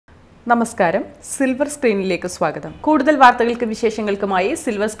നമസ്കാരം, സിൽവർ സ്ക്രീനിലേക്ക് സ്വാഗതം. കൂടുതൽ വാർത്തകൾക്ക് വിശേഷങ്ങൾക്കുമായി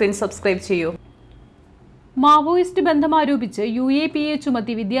സിൽവർ സ്ക്രീൻ സബ്സ്ക്രൈബ് ചെയ്യൂ. മാവോയിസ്റ്റ് ബന്ധം ആരോപിച്ച് UAPA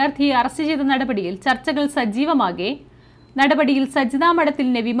ചുമത്തി വിദ്യാർത്ഥിയെ അറസ്റ്റ് ചെയ്ത നടപടിയിൽ ചർച്ചകൾ സജീവമാകെ നടപടിയിൽ സജിത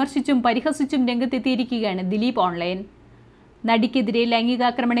മഠത്തിലിനെ വിമർശിച്ചും പരിഹസിച്ചും രംഗത്തെത്തിയിരിക്കുകയാണ് ദിലീപ് ഓൺലൈൻ. നടിക്കെതിരെ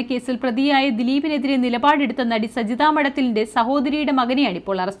ലൈംഗികാക്രമണ കേസിൽ പ്രതിയായ ദിലീപിനെതിരെ നിലപാടെടുത്ത നടി സജിത മഠത്തിലിന്റെ സഹോദരിയുടെ മകനെയാണ്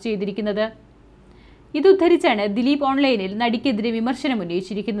ഇപ്പോൾ അറസ്റ്റ് ചെയ്തിരിക്കുന്നത്. ഇതുദ്ധരിച്ചാണ് ദിലീപ് ഓൺലൈനിൽ നടിക്കെതിരെ വിമർശനം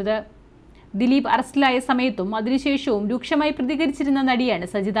ഉന്നയിച്ചിരിക്കുന്നത്. ദിലീപ് അറസ്റ്റിലായ സമയത്തും അതിനുശേഷവും രൂക്ഷമായി പ്രതികരിച്ചിരുന്ന നടിയാണ്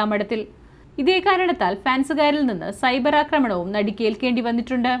സജിത മഠത്തിൽ. ഇതേ കാരണത്താൽ ഫാൻസുകാരിൽ നിന്ന് സൈബർ ആക്രമണവും നടിക്ക് ഏൽക്കേണ്ടി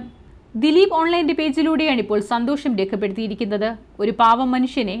വന്നിട്ടുണ്ട്. ദിലീപ് ഓൺലൈൻ്റെ പേജിലൂടെയാണ് ഇപ്പോൾ സന്തോഷം രേഖപ്പെടുത്തിയിരിക്കുന്നത്. ഒരു പാവം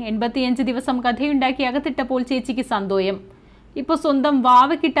മനുഷ്യനെ 85 ദിവസം കഥയുണ്ടാക്കി അകത്തിട്ടപ്പോൾ ചേച്ചിക്ക് സന്തോഷം, ഇപ്പോൾ സ്വന്തം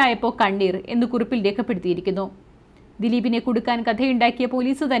വാവക്കിട്ടായപ്പോൾ കണ്ണീർ എന്ന് കുറിപ്പിൽ രേഖപ്പെടുത്തിയിരിക്കുന്നു. ദിലീപിനെ കുടുക്കാൻ കഥയുണ്ടാക്കിയ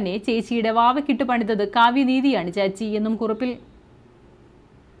പോലീസ് തന്നെ ചേച്ചിയുടെ വാവക്കിട്ട് പണിതത് കാവ്യനീതിയാണ് ചാച്ചി എന്നും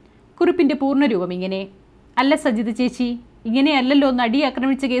കുറിപ്പിന്റെ പൂർണ്ണരൂപം ഇങ്ങനെ: അല്ല സജിത ചേച്ചി, ഇങ്ങനെയല്ലല്ലോ നടി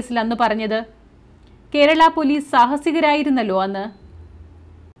ആക്രമിച്ച കേസിൽ അന്ന് പറഞ്ഞത്. കേരള പോലീസ് സാഹസികരായിരുന്നല്ലോ അന്ന്.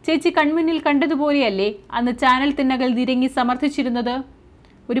 ചേച്ചി കൺമുന്നിൽ കണ്ടതുപോലെയല്ലേ അന്ന് ചാനൽ തിണ്ണകൾ നിരങ്ങി സമർത്ഥിച്ചിരുന്നത്.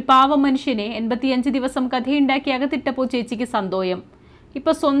 ഒരു പാവം മനുഷ്യനെ 85 ദിവസം കഥയുണ്ടാക്കി അകത്തിട്ടപ്പോൾ ചേച്ചിക്ക് സന്തോഷം,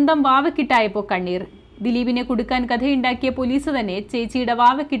 ഇപ്പോൾ സ്വന്തം വാവക്കിട്ടായപ്പോൾ കണ്ണീർ. ദിലീപിനെ കുടുക്കാൻ കഥയുണ്ടാക്കിയ പോലീസ് തന്നെ ചേച്ചിയുടെ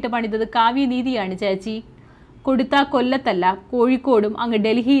വാവക്കിട്ട് പണിതത് കാവ്യനീതിയാണ് ചാച്ചി. കൊടുത്താൽ കൊല്ലത്തല്ല, കോഴിക്കോടും അങ്ങ്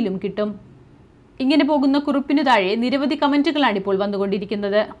ഡൽഹിയിലും കിട്ടും. ഇങ്ങനെ പോകുന്ന കുറിപ്പിനു താഴെ നിരവധി കമന്റുകളാണ് ഇപ്പോൾ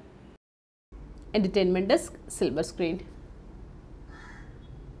വന്നുകൊണ്ടിരിക്കുന്നത്. Entertainment desk, silver screen.